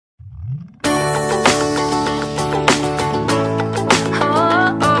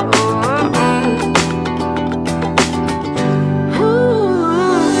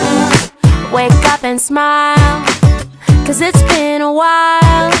smile, 'cause it's been a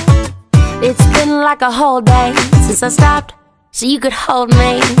while. It's been like a whole day since I stopped so you could hold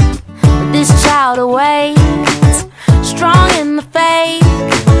me. But this child awaits, strong in the faith.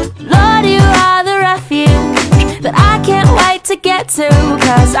 Lord, you are the refuge that I can't wait to get to,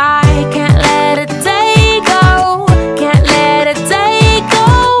 'cause I can't let a day go, can't let a day go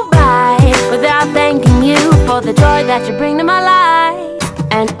by without thanking you for the joy that you bring to my life.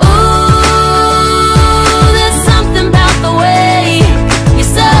 And ooh, there's something about the way your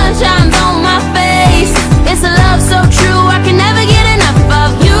sun shines on my face. It's a love so true, I can never get enough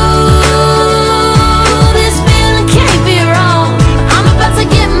of you. This feeling can't be wrong. I'm about to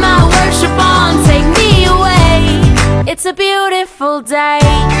get my worship on, take me away. It's a beautiful day.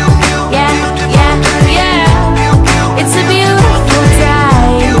 Yeah, yeah, yeah. It's a beautiful day.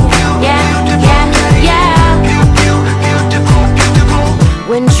 Yeah, yeah, yeah.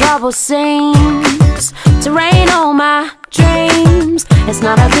 When trouble seems to rain on my dreams, it's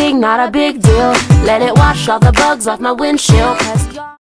not a big deal. Let it wash all the bugs off my windshield, 'cause